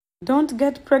Don't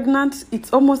get pregnant.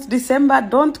 It's almost December.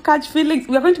 Don't catch feelings.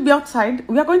 We are going to be outside.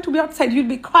 We are going to be outside. You'll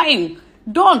be crying.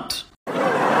 Don't.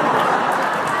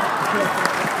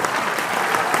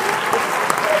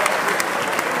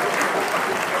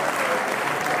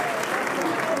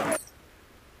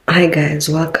 Hi guys,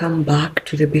 welcome back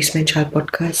to the Basement Child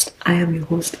Podcast. I am your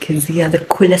host Kezia, the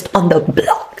coolest on the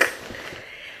block.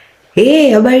 Hey,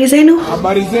 habari zenu?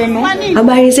 Habari zenu.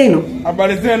 Habari zenu?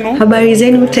 Habari zenu. Habari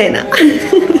zenu tena.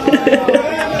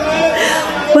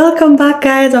 Welcome back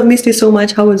guys, I've missed you so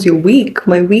much. How was your week?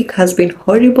 My week has been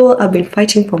horrible. I've been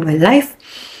fighting for my life.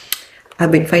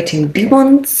 I've been fighting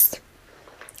demons.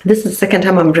 This is the second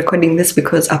time I'm recording this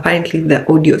because apparently the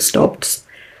audio stopped.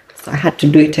 So I had to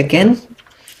do it again.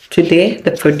 Today,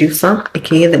 the producer,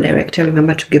 aka the director,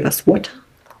 remembered to give us water.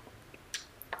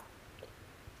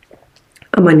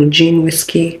 Amani gin,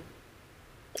 whiskey,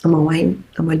 I'm a wine,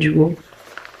 I'm a jewel.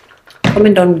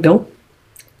 Comment down below.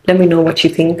 Let me know what you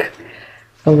think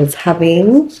I was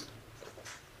having.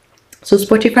 So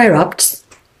Spotify Wrapped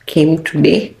came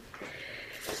today.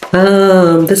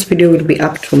 This video will be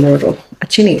up tomorrow.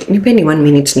 Actually, nipeni 1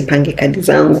 minute nipange kadi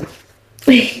zangu.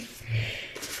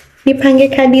 Nipange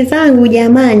kadi zangu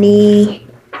jamani.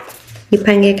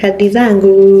 Nipange kadi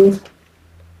zangu.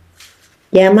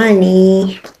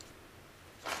 Jamani.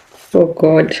 Oh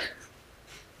God.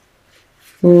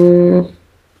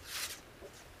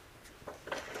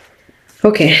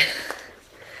 Okay.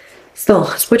 So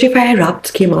Spotify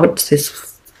Wrapped came out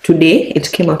today.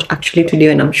 It came out actually today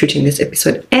when I'm shooting this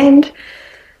episode, and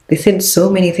they said so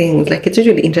many things. Like, it's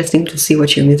really interesting to see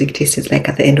what your music taste is like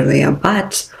at the end of the year.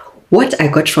 But what I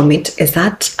got from it is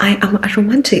that I am a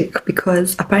romantic,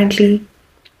 because apparently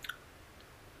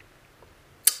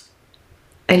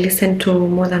I listen to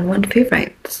more than one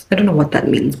favorite. I don't know what that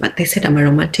means, but they said I'm a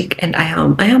romantic, and I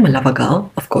am a lover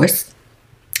girl, of course.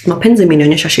 Mapenzi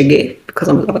imenionyesha shige because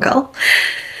I'm a lover girl.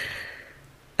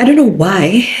 I don't know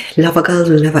why lover girls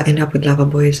will never end up with lover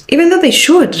boys, even though they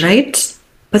should, right?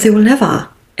 But they will never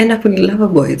end up with lover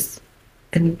boys,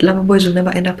 and lover boys will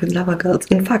never end up with lover girls.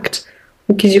 In fact,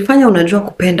 ukijifanya unajua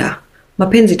kupenda,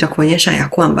 mapenzi itakuonyesha ya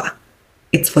kwamba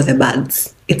it's for the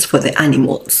birds, it's for the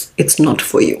animals, it's not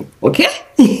for you, okay?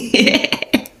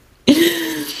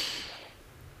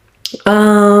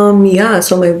 Yeah,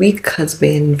 so my week has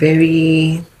been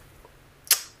very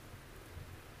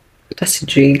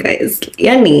tasijui guys.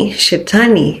 Yani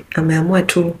shetani ameamua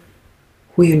tu,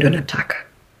 huyu ndo nataka,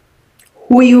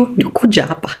 huyu ni kuja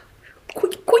hapa,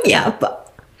 kuja hapa.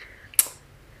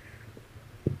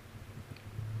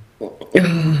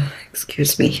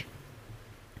 Excuse me.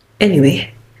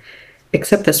 Anyway,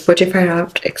 except the Spotify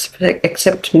Wrapped,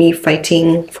 except me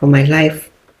fighting for my life,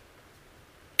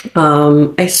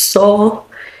 I saw,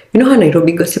 you know how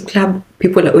Nairobi Gossip Club,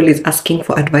 people are always asking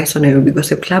for advice on Nairobi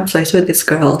Gossip Club. So I saw this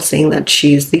girl saying that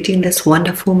she's dating this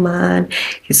wonderful man.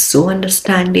 He's so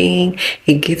understanding.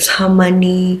 He gives her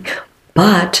money,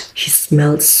 but he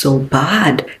smells so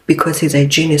bad because his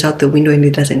hygiene is out the window and he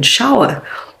doesn't shower.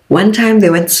 One time they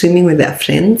went swimming with their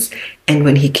friends, and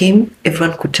when he came,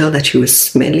 everyone could tell that he was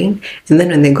smelling. And then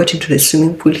when they got into the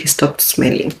swimming pool, he stopped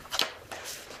smelling.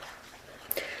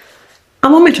 A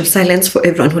moment of silence for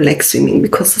everyone who likes swimming,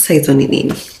 because sasa hizo ni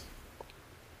nini?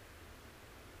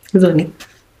 Hizo ni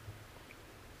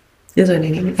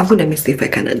nini? Let me see if I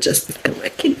can adjust this camera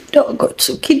kidogo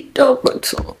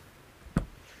tu.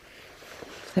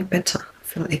 Is that better? I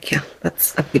feel like, yeah,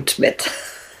 that's a bit better.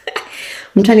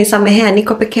 Mtanisamehea,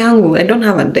 niko peke yangu. I don't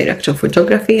have a director of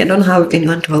photography. I don't have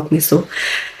anyone to help me, so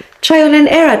trial and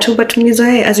error too. But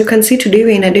as you can see today,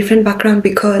 we're in a different background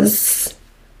because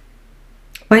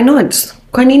why not?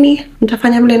 Kwa nini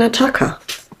mtafanya mle nataka?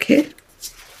 Okay.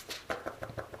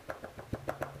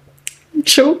 I'm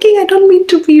joking. I don't mean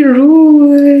to be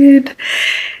rude.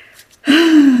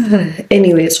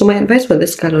 Anyway, so my advice for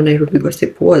this girl on Nairobi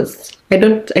Gossip was, I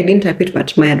didn't type it,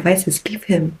 but my advice is give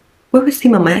him. Wewe si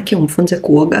mama yake umfunze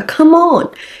kuoga. Come on.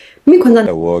 Mimi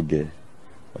kwanza Uoge.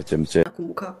 Wachemche.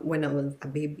 nakumbuka when I was a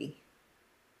baby,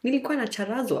 nilikuwa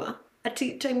nacharazwa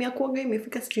ati time ya kuoga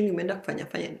imefika, sijui nimeenda kufanya.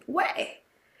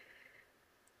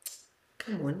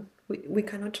 Come on. We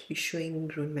cannot be showing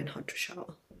grown men how to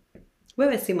shower.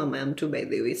 Wewe si mama ya mtu, by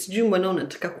the way. Sijui mbona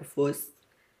unataka kuforce.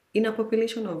 In a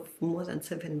population of more than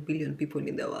 7 billion people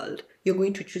in the world, you're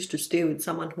going to choose to stay with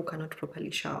someone who cannot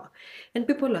properly shower. And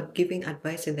people are giving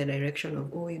advice in the direction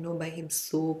of, oh, you know, buy him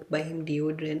soap, buy him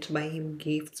deodorant, buy him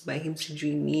gifts, buy him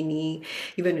sijui nini.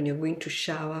 Even when you're going to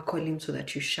shower, call him so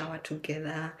that you shower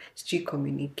together. Sijui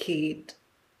communicate.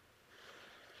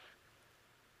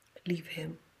 Leave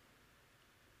him.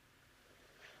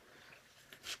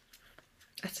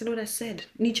 I said what I said.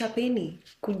 Nichapeni.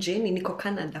 Kujeni. Niko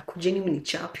Canada. Kujeni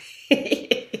mnichape.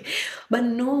 But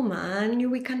no, man.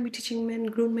 We can't be teaching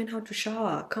grown men how to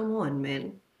shower. Come on,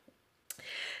 man.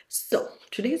 So,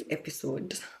 today's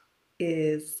episode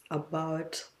is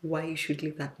about why you should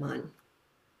leave that man.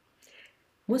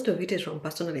 Most of it is from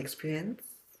personal experience,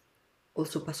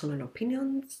 also personal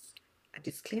opinions. A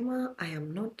disclaimer, I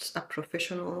am not a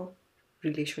professional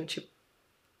relationship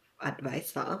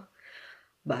advisor,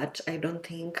 but I don't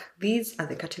think these are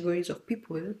the categories of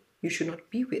people you should not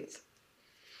be with.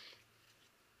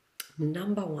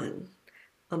 Number one,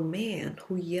 a man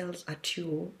who yells at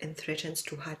you and threatens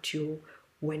to hurt you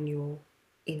when you're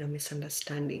in a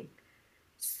misunderstanding.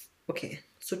 Okay,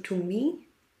 so to me,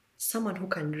 someone who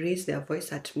can raise their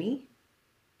voice at me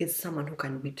is someone who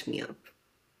can beat me up.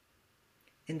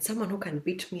 And someone who can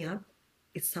beat me up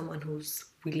is someone who's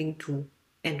willing to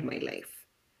end my life.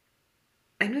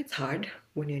 I know it's hard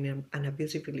when you're in an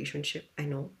abusive relationship. I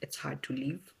know it's hard to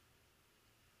leave.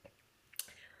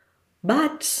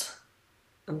 But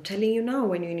I'm telling you now,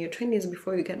 when you're in your 20s,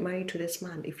 before you get married to this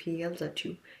man, if he yells at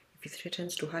you, if he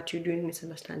threatens to hurt you during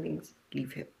misunderstandings,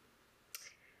 leave him.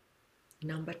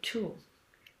 Number two,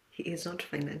 he is not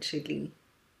financially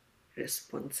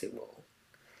responsible.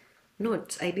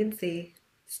 Note, I didn't say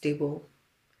stable.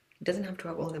 He doesn't have to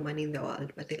have all the money in the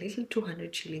world, but the little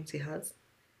 200 shillings he has,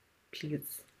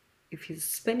 please, if he's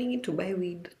spending it to buy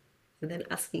weed and then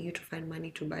asking you to find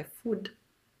money to buy food,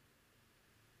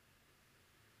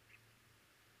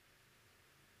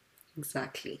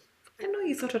 exactly. I know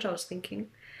you thought what I was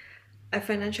thinking. A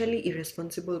financially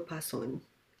irresponsible person,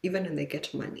 even when they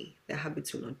get money, their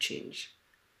habits will not change.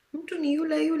 Mtu ni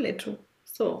yule tu.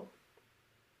 So,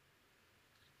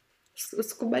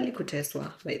 usikubali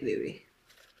kuteswa, by the way.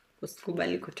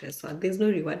 Usikubali kuteswa. There's no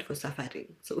reward for suffering.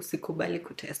 So, usikubali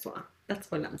kuteswa.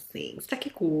 That's all I'm saying.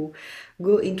 Sitaki ku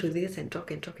go into this and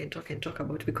talk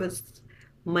about, because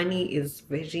money is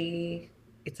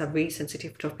it's a very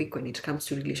sensitive topic when it comes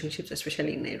to relationships,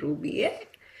 especially in Nairobi. Yeah?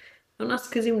 Naona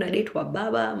siku hizi mnadate wa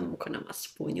baba, mko na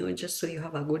masponyo just so you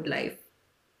have a good life.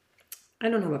 I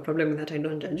don't have a problem with that. I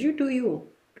don't judge. You do you.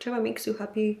 Whatever makes you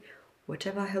happy,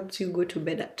 whatever helps you go to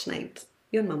bed at night,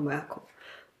 yon mambo yako.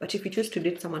 But if you choose to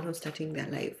date someone who's starting their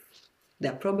life,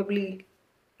 they're probably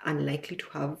unlikely to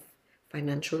have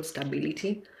financial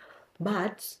stability,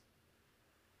 but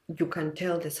you can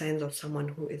tell the signs of someone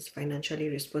who is financially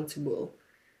responsible.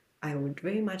 I would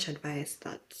very much advise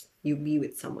that you be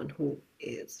with someone who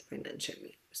is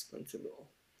financially responsible.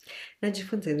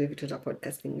 Najifunza hizi vitu za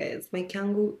podcasting, guys. Mic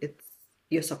yangu,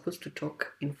 you're supposed to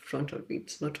talk in front of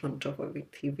it, not on top of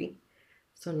it hivi.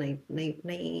 So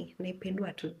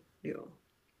naipendwa tu ndio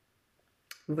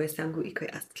voice yangu iko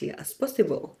as clear as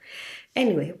possible.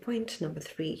 Anyway, point number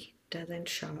 3, doesn't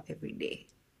shower every day.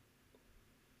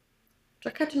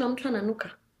 Utakaa tu na mtu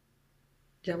ananuka.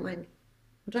 Jamani.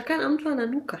 Utakaa na mtu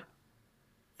ananuka.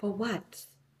 For what?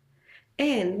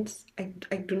 And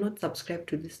I do not subscribe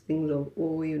to these things of,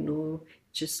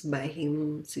 just buy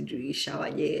him sijui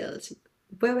shower gel.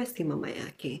 Wewe si mama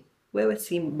yake. Wewe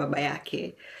si baba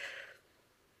yake.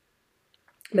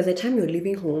 By the time you're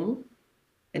leaving home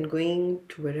and going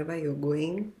to wherever you're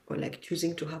going, or like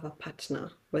choosing to have a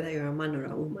partner, whether you're a man or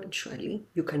a woman, surely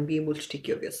you can be able to take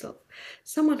care of yourself.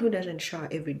 Someone who doesn't shower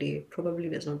every day probably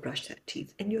does not brush their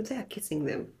teeth, and you're there kissing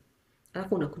them.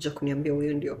 Alafu unakuja kuniambia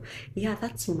huyo ndio. Yeah,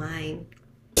 that's mine.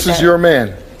 This is your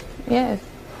man. Yes.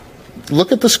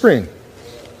 Look at the screen.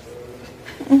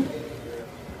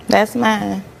 That's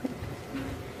mine.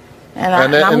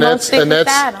 And I'm gonna stick with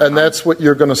that. And that's what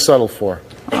you're going to settle for.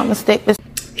 I'm gonna stick with.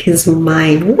 His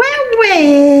mind.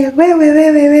 Wait.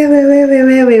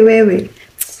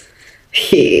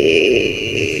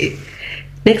 Hey.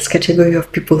 Next category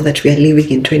of people that we are living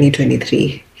in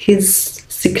 2023. He's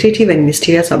secretive and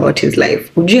mysterious about his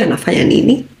life. Ujui anafanya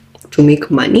nini to make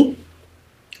money.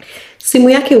 Simu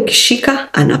yake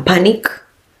ukishika ana panic.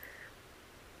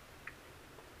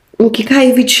 Ukikaa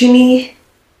hivi chini,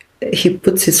 he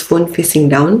puts his phone facing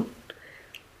down.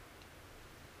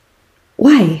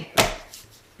 Why?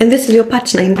 And this is your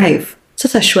partner in life.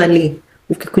 Sasa surely,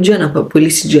 ukikujua na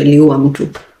polisi juu aliua mtu,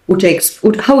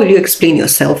 how will you explain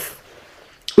yourself?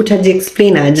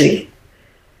 Utaji-explain aje?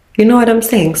 You know what I'm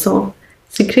saying? So,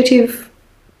 secretive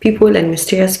people and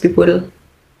mysterious people,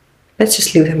 let's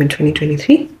just leave them in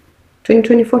 2023.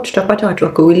 2024 tutapata watu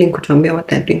wako willing kutuambia what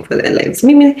they're doing for their lives.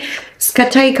 Mimi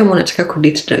sikatai kama unataka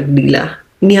kudate drug dealer.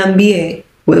 Niambie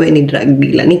wewe ni drug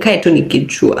dealer. Nikae tu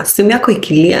nikijua. Simu yako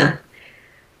ikilia,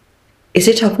 is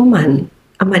it a woman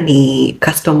ama ni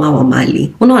customer wa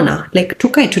mali? Unaona? Like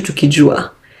tukae tu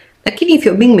tukijua. Lakini if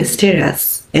you're being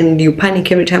mysterious, and you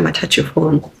panic every time I touch your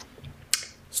phone,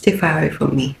 stay far away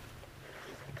from me.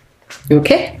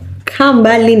 Okay? Come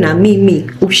mbali na mimi.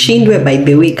 Ushindwe, by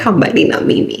the way, come mbali na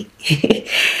mimi.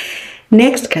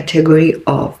 Next category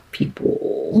of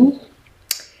people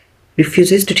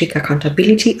refuses to take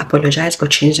accountability, apologize, or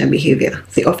change their behavior.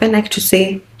 They often like to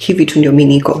say, hivi tu ndio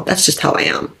mimi niko. That's just how I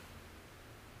am.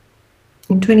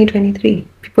 In 2023,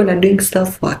 people are doing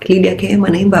self-work. Lydia Kema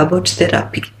anaimba about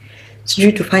therapy.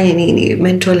 Sijui tufanye nini,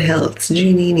 mental health,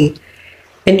 sijui nini.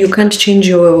 And you can't change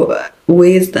your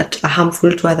ways that are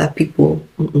harmful to other people.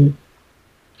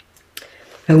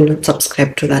 I will not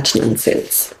subscribe to that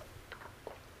nonsense.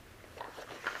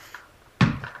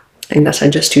 And I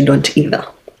suggest you don't either.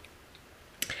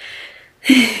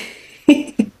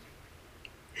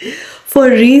 For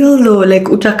real though, like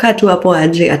utakaa tu hapo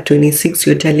aje at 26,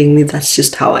 you're telling me that's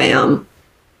just how I am.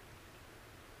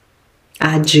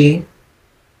 Aje.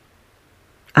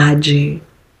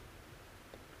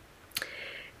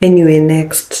 Anyway,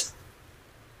 next,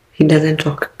 he doesn't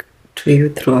talk to you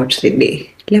throughout the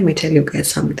day. Let me tell you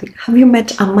guys something. Have you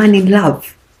met a man in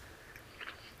love?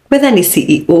 Whether ni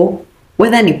CEO,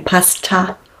 whether ni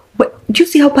pastor, do you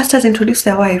see how pastors introduce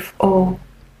their wife? Oh,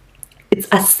 it's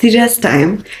a serious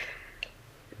time.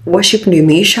 Worship ndio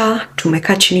imeisha,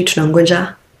 tumekaa chini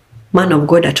tunangoja man of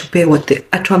God atuambie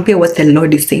what the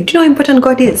Lord is saying. Do you know how important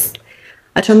God is?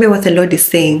 Atuambie what the Lord is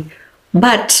saying.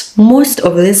 But most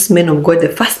of these men of God, the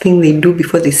first thing they do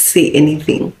before they say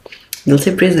anything, they'll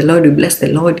say, praise the Lord, we bless the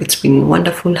Lord, it's been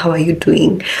wonderful, how are you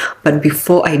doing? But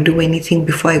before I do anything,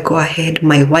 before I go ahead,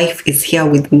 my wife is here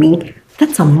with me.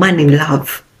 That's a man in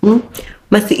love. Ma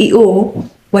CEO,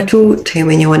 watu time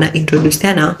wenye wana introduce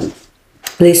tena,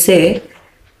 they say,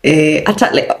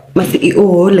 like my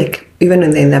CEO, like even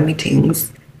when they're in their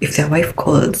meetings, if their wife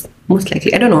calls, most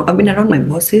likely, I don't know, I've been around my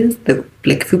bosses, the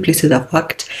like few places I've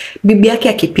worked, bibi yake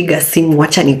akipiga simu,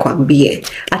 wacha nikwambie,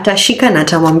 atashika na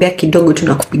atamwambia kidogo tu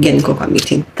nakupigia niko kwa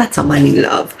meeting. That's a man in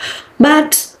love.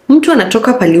 But mtu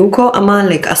anatoka pali huko ama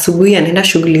like asubuhi anaenda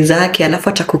shughuli zake alafu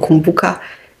atakukumbuka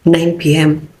 9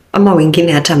 p.m. ama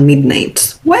wengine hata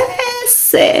midnight.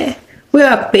 Wese, wewe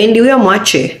apendi, wewe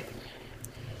mwache.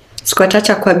 Siku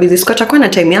atakuwa busy, siku atakuwa na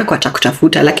time yako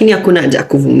atakutafuta, lakini hakuna haja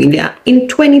kuvumilia. In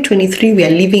 2023 we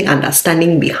are living and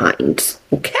standing behind.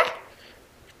 Okay?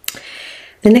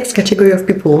 The next category of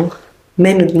people,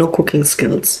 men with no cooking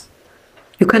skills.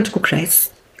 You can't cook rice,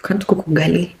 you can't cook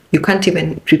ugali, you can't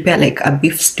even prepare like a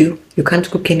beef stew, you can't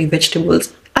cook any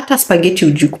vegetables. Hata spaghetti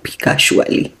hujui kupika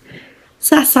surely.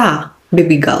 Sasa,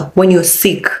 baby girl, when you're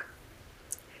sick,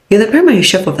 you're the primary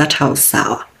chef of that house,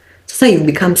 sawa. Sasa you've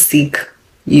become sick.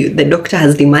 The doctor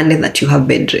has demanded that you have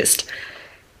bed rest.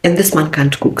 And this man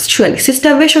can't cook. Surely,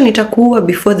 starvation itakuwa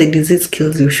before the disease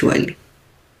kills you, surely.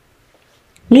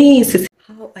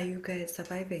 How are you guys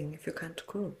surviving if you can't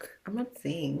cook? I'm not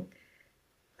saying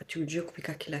that you ujue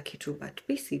kupika kila kitu, but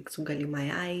basics, ugali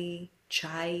mayai,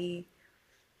 chai,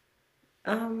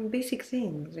 basic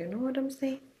things, you know what I'm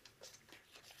saying?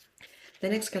 The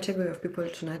next category of people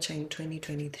to nurture in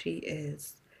 2023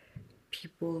 is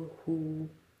people who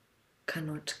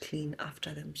cannot clean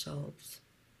after themselves.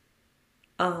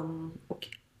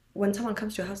 Okay, when someone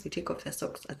comes to your house, they take off their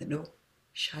socks at the door,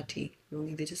 shirty,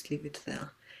 they just leave it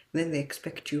there. Then they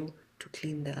expect you to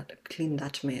clean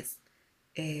that mess.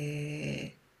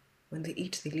 When they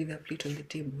eat, they leave their plate on the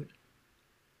table.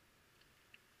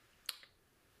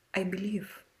 I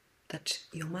believe that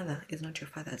your mother is not your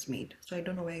father's maid, so I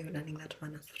don't know where you're learning that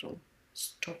manners from.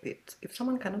 Stop it. If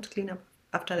someone cannot clean up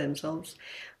after themselves,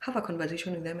 have a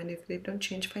conversation with them, and if they don't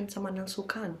change, find someone else who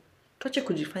can. Tuache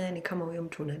kujifanya ni kama huyo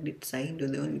mtu unadate sahi ndio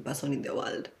the only person in the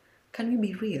world. Can we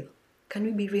be real? Can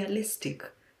we be realistic?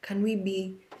 Can we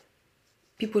be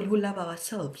people who love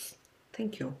ourselves?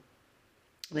 Thank you.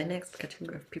 The next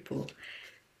category of people,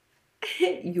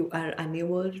 you are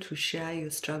unable to share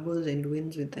your struggles and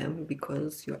wins with them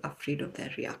because you're afraid of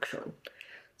their reaction.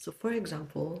 So for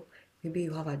example, maybe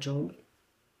you have a job,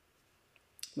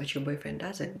 but your boyfriend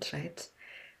doesn't, right?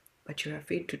 But you're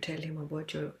afraid to tell him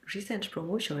about your recent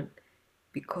promotion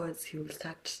because he will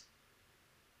start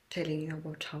telling you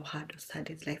about how hard or sad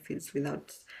his life is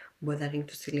without bothering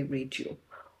to celebrate you.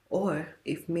 Or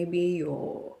if maybe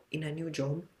you're in a new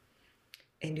job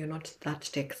and you're not that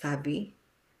tech savvy,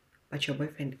 but your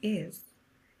boyfriend is,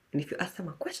 and if you ask them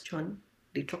a question,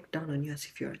 they talk down on you as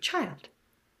if you're a child.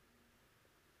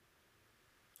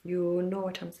 You know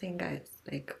what I'm saying, guys?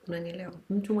 Like, unanielewa?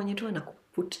 Mtu mwenye tu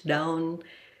anakuput down,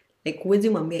 like huwezi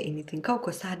mwambia anything. Ka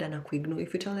uko sad anakuignore.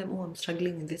 If you tell them, oh, I'm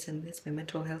struggling with this and this, my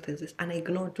mental health is this, and I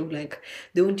ignore too, like,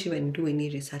 they won't even do any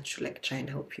research to like try and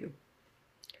help you.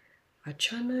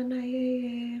 Achana na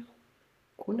yeye.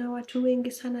 Kuna watu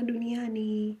wengi sana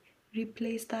duniani.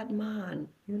 Replace that man.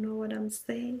 You know what I'm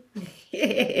saying?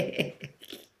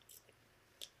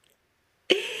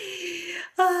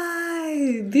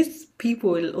 These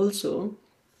people also,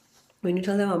 when you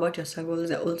tell them about your struggles,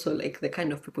 they're also like the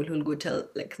kind of people who'll go tell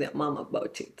like their mom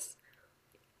about it.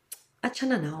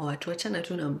 Achana na watu, achana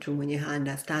tu na mtu mwenye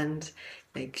understand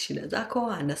like shida zako,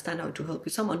 understand how to help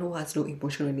you. Someone who has no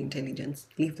emotional intelligence,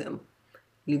 leave them.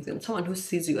 Leave them. Someone who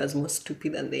sees you as more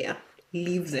stupid than they are,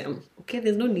 leave them. Okay,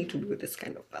 there's no need to be with this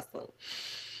kind of person.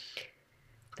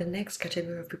 The next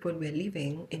category of people we're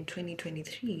leaving in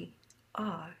 2023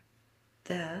 are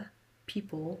the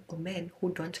people or men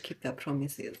who don't keep their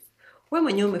promises. Wewe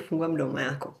mwenyewe umefungua mdomo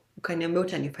yako ukaniambia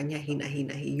utanifanyia hii na hii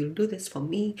na hii, you'll do this for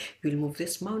me, you'll move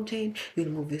this mountain,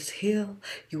 you'll move this hill,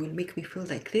 you will make me feel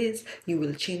like this, you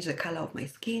will change the color of my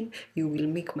skin, you will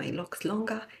make my locks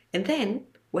longer, and then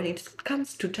when it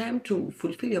comes to time to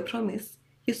fulfill your promise,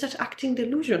 you start acting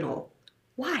delusional.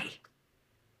 Why?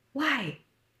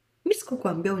 Mimi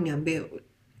sikukwambia uniambie.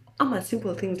 Ama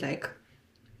simple things like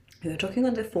you were talking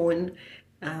on the phone,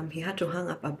 he had to hang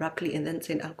up abruptly and then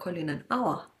said, I'll call you in an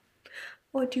hour.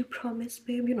 Oh, do you promise,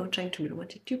 babe? You're not trying to be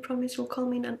romantic. Do you promise you'll call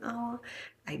me in an hour?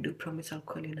 I do promise I'll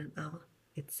call you in an hour.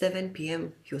 It's 7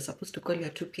 p.m. He was supposed to call you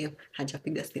at 2 p.m.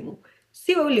 Hajapiga simu.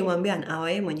 Si wewe ulimwambia an hour,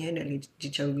 yeye mwenyewe ndiye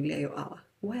alijichagulia hiyo hour.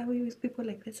 Why are we with people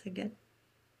like this again?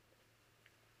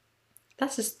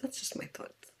 That's just my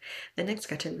thoughts. The next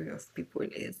category of people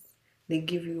is they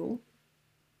give you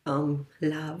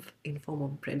love in form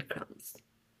of breadcrumbs.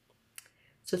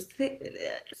 So say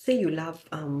you love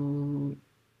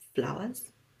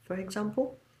flowers, for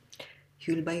example.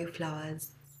 He'll buy you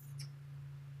flowers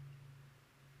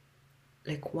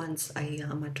like once a year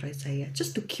or twice a year,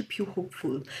 just to keep you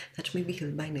hopeful that maybe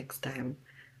he'll buy next time.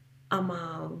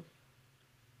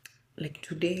 Like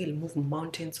today he'll move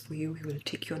mountains for you, he will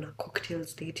take you on a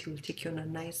cocktails date, he will take you on a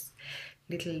nice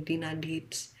little dinner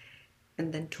date,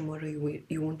 and then tomorrow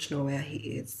you won't know where he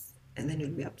is, and then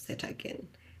you'll be upset again.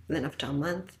 And then after a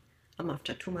month,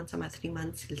 after 2 months, 3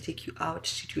 months, he'll take you out,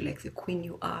 treat you like the queen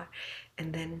you are,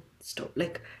 and then stop.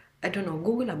 Like, I don't know,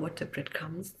 Google about the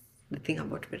breadcrumbs, the thing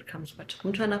about breadcrumbs, but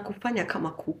mtu anakufanya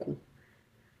kama kuku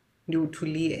ndio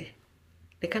utulie.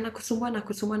 Like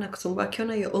anakusumbua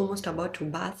akiona you're almost about to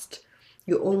burst,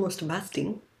 you're almost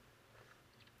bursting,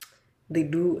 they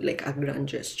do like a grand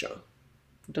gesture.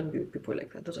 Don't be with people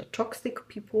like that. Those are toxic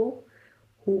people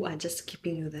who are just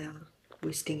keeping you there,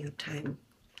 wasting your time.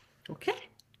 Okay?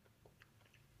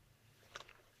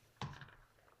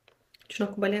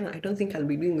 I don't think I'll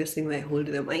be doing this thing where I hold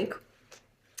the mic.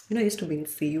 You know, I used to be in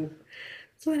CU.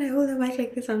 So when I hold the mic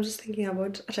like this, I'm just thinking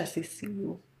about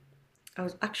CU. I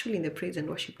was actually in the praise and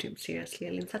worship team, seriously.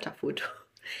 I'll insert a photo.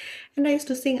 And I used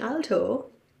to sing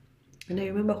alto. And I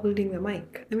remember holding the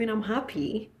mic. I mean, I'm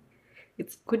happy.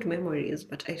 It's good memories,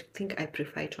 but I think I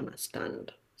prefer it on a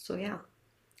stand. So yeah.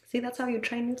 See, that's how you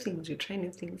try new things. You try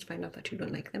new things, find out that you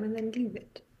don't like them, and then leave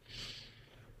it.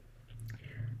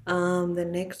 The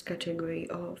next category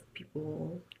of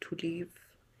people to leave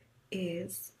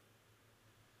is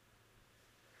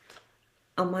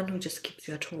a man who just keeps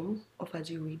you at home, offers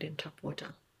you weed and tap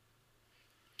water.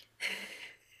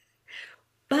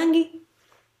 Bangi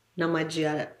na maji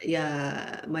ya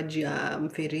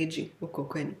mfereji huko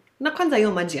kwenu. Na kwanza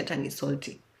hiyo maji hata ni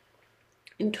salty.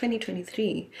 In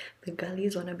 2023, the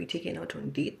girlies want to be taken out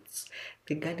on dates.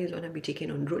 The girlies want to be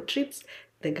taken on road trips.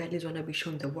 The girlies want to be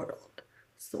shown the world.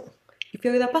 So, if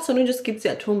you're with a person who just keeps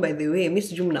you at home, by the way,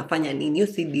 Miss Jum nafanya nini? You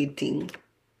see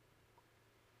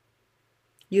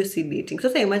dating.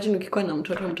 Sasa imagine ukikuwa na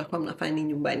mtoto mtakuwa mnafanya nini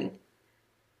nyumbani?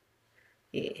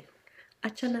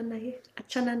 Achana na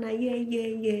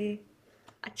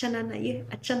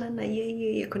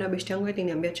ye. Kuna beshte yangu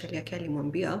aliniambia chali yake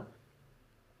alimwambia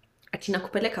ati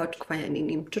nakupeleka watu kufanya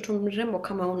nini? Mtoto mrembo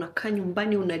kama unakaa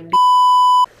nyumbani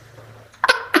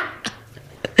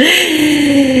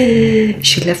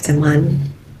She left the man.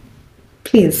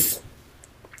 Please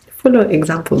follow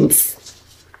examples.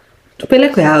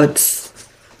 Tupelekwe out.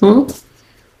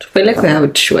 Tupelekwe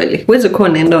out surely. Huwezi kuwa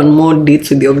unaenda on more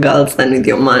dates with your girls than with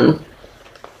your man.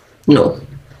 No.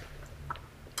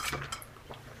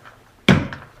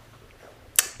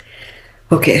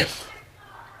 Okay.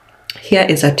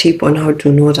 Here is a tip on how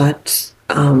to know that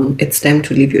it's time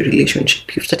to leave your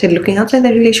relationship. You've started looking outside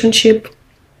the relationship.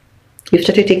 You've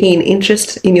started taking an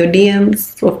interest in your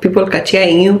DMs of people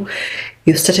katiaing you.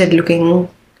 You've started looking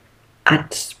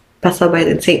at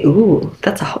passerby and saying, ooh,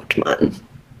 that's a hot man.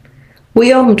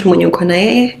 Huyo mtu mwenye uko na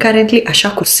yeye currently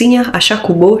ashakusinya,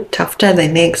 ashakubo, tafuta the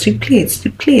next.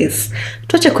 Replace.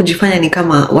 Tuache kujifanya ni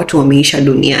kama watu wameisha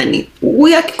duniani.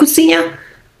 Huyo akikusinya,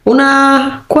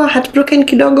 unakuwa heartbroken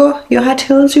kidogo, your heart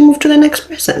heals, you move to the next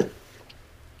person.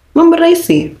 Mambo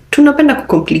rahisi. Tunapenda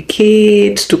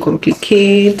to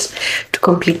complicate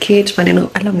maneno.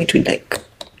 Allow me to like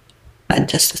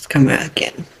adjust this camera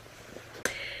again.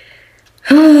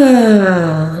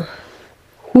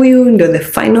 Huyu ndo the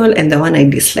final and the one I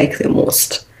dislike the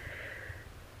most.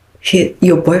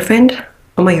 Your boyfriend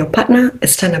or your partner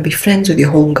is trying to be friends with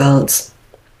your homegirls.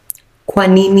 Kwa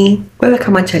nini? Wewe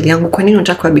kama chali yangu, kwa nini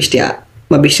unataka kuwa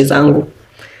mabishti zangu?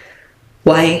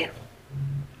 Why?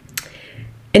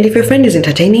 And if your friend is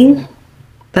entertaining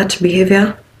that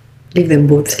behavior, leave them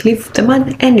both. Leave the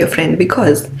man and your friend,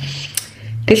 because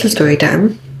little story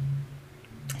time.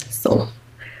 So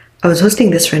I was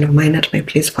hosting this friend of mine at my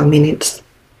place for minutes.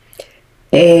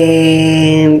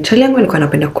 And chali yangu alikuwa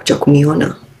anapenda kuja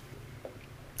kuniona.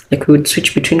 Like we would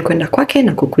switch between kwenda kwake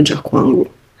na kukuja kwangu.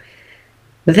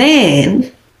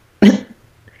 Then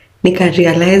nika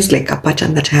realize like a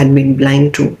pattern that I had been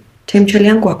blind to. Time chali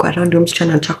yangu wako around huyo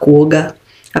msichana anataka kuoga,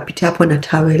 apite hapo na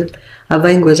towel,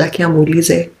 avae nguo zake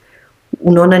amuulize,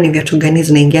 unaona ni viatu gani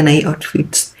zinaingia na hii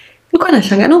outfit. Nilikuwa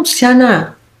nashangaa na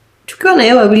msichana. Tukiwa na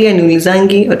yeye wawili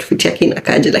aniulizangi outfit yake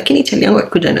inakaje, lakini chali yangu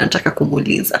akikuja na anataka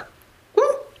kumuuliza.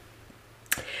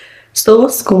 So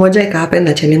siku moja ikahappen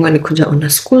na chali yangu alikuja on a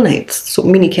school night. So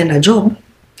mimi nikienda job,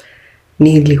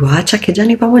 niliwaacha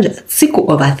kijani pamoja.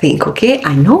 Siku overthink, okay?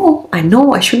 I know I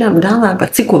shouldn't have done that,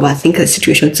 but siku overthink the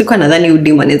situation. Siku nadhani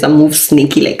udem anaweza move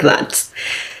sneaky like that.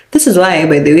 This is why,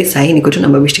 by the way, sahi niko tu na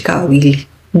mabishtika wawili.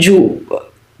 Juu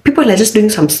people are just doing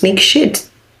some snake shit.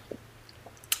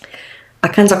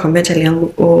 Akaanza kwambia chali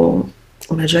yangu,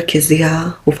 unajua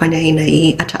Kezia hufanya hii na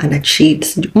hii, hata ana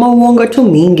cheat. Mauongo tu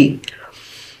mingi.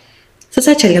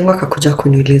 Sasa chali yangu akakuja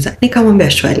kuniuliza.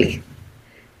 Nikamwambia shwali,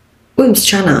 huyu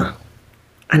msichana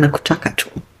anakutaka tu.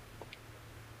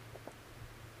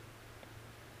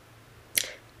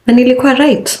 Na nilikuwa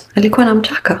right, alikuwa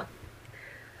anamtaka.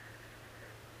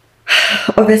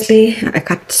 Obviously, I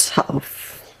cut her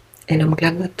off. And I'm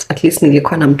glad that at least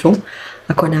nilikuwa na mtu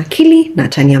ako na akili na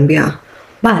ataniambia.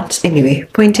 But anyway,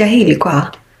 point ya hii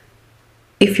ilikuwa,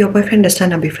 if your boyfriend is trying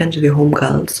to be friends with your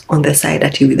homegirls on the side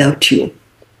at you without you,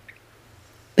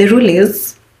 the rule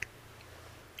is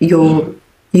you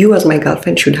as my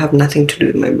girlfriend should have nothing to do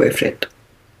with my boyfriend.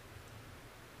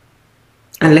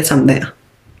 Unless I'm there.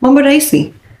 Mambo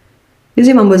rahisi.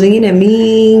 Hizi mambo zingine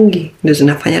mingi ndio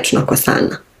zinafanya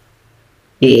tunakosana.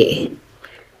 Yeah.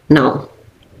 Now,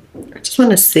 I just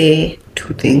want to say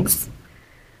two things.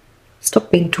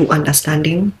 Stop being too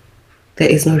understanding.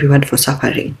 There is no reward for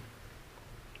suffering.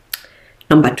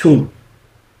 Number 2,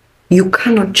 you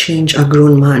cannot change a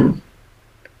grown man.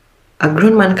 A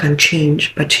grown man can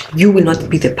change, but you will not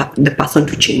be the person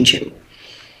to change him.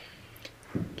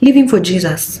 Leave him for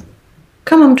Jesus.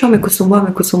 Kama mtu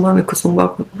amekusumbua,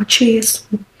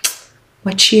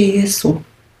 mwachie Yesu.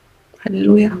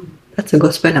 Hallelujah. That's the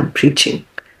gospel I'm preaching.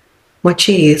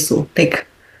 Mwachie Yesu. Like,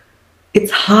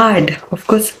 it's hard. Of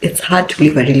course, it's hard to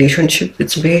live a relationship.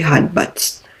 It's very hard,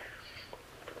 but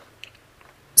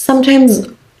sometimes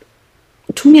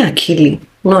tumia akili.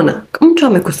 Unaona, mtu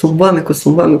amekusumbua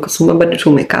bado tu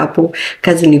umekaa hapo,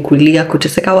 kazi ni kulia,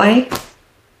 kuteseka. Why?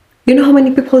 You know how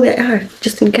many people there are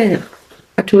just in Kenya?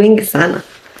 Watu wengi sana.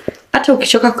 Hata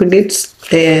ukichoka kudate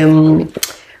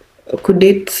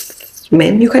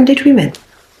men, you can date women.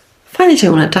 Fanya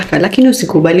cha unataka, lakini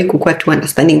usikubali kukua tu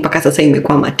understanding mpaka sasa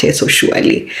imekuwa mateso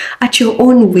surely. At your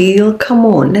own will, come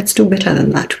on, let's do better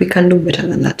than that. We can do better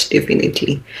than that,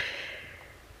 definitely.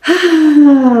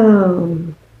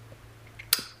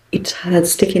 It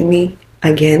has taken me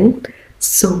again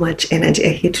so much energy. I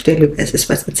hate to tell you guys this,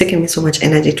 but it's taken me so much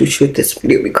energy to shoot this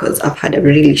video because I've had a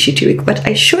really shitty week, but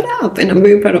I showed up and I'm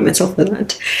very proud of myself for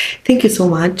that. Thank you so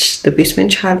much, the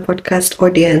Basement Child podcast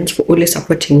audience, for always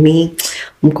supporting me.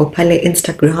 Mko pale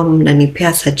Instagram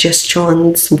nanipea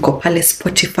suggestions, mko pale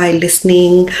Spotify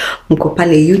listening, mko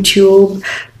pale YouTube.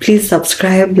 Please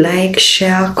subscribe, like,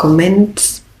 share,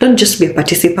 comment. Don't just be a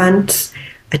participant.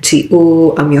 Ati,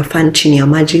 oh, I'm your fan chini ya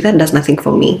maji. That does nothing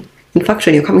for me. In fact,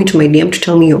 when you're coming to my DM to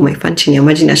tell me you're my fan chini ya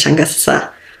maji, nashanga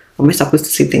sasa, am I supposed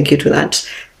to say thank you to that?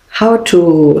 How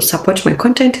to support my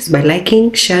content is by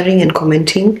liking, sharing, and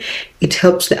commenting. It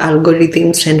helps the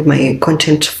algorithm send my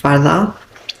content further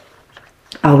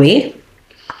away.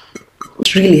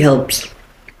 It really helps.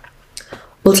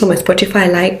 Also, my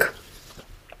Spotify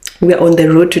we are on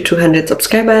the road to 200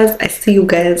 subscribers. I see you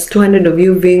guys, 200 of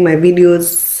you viewing my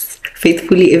videos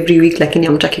faithfully every week, lakini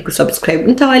hamtaki kusubscribe.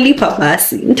 Nitawalipa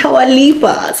basi,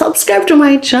 nitawalipa. Subscribe to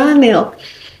my channel.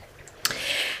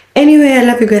 Anyway, I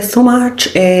love you guys so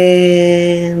much,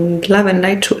 and love and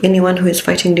light to anyone who is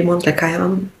fighting demons like I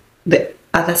am. The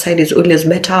other side is always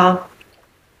better.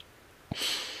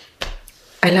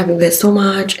 I love you guys so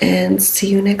much, and see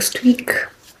you next week.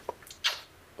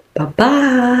 Bye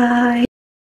bye.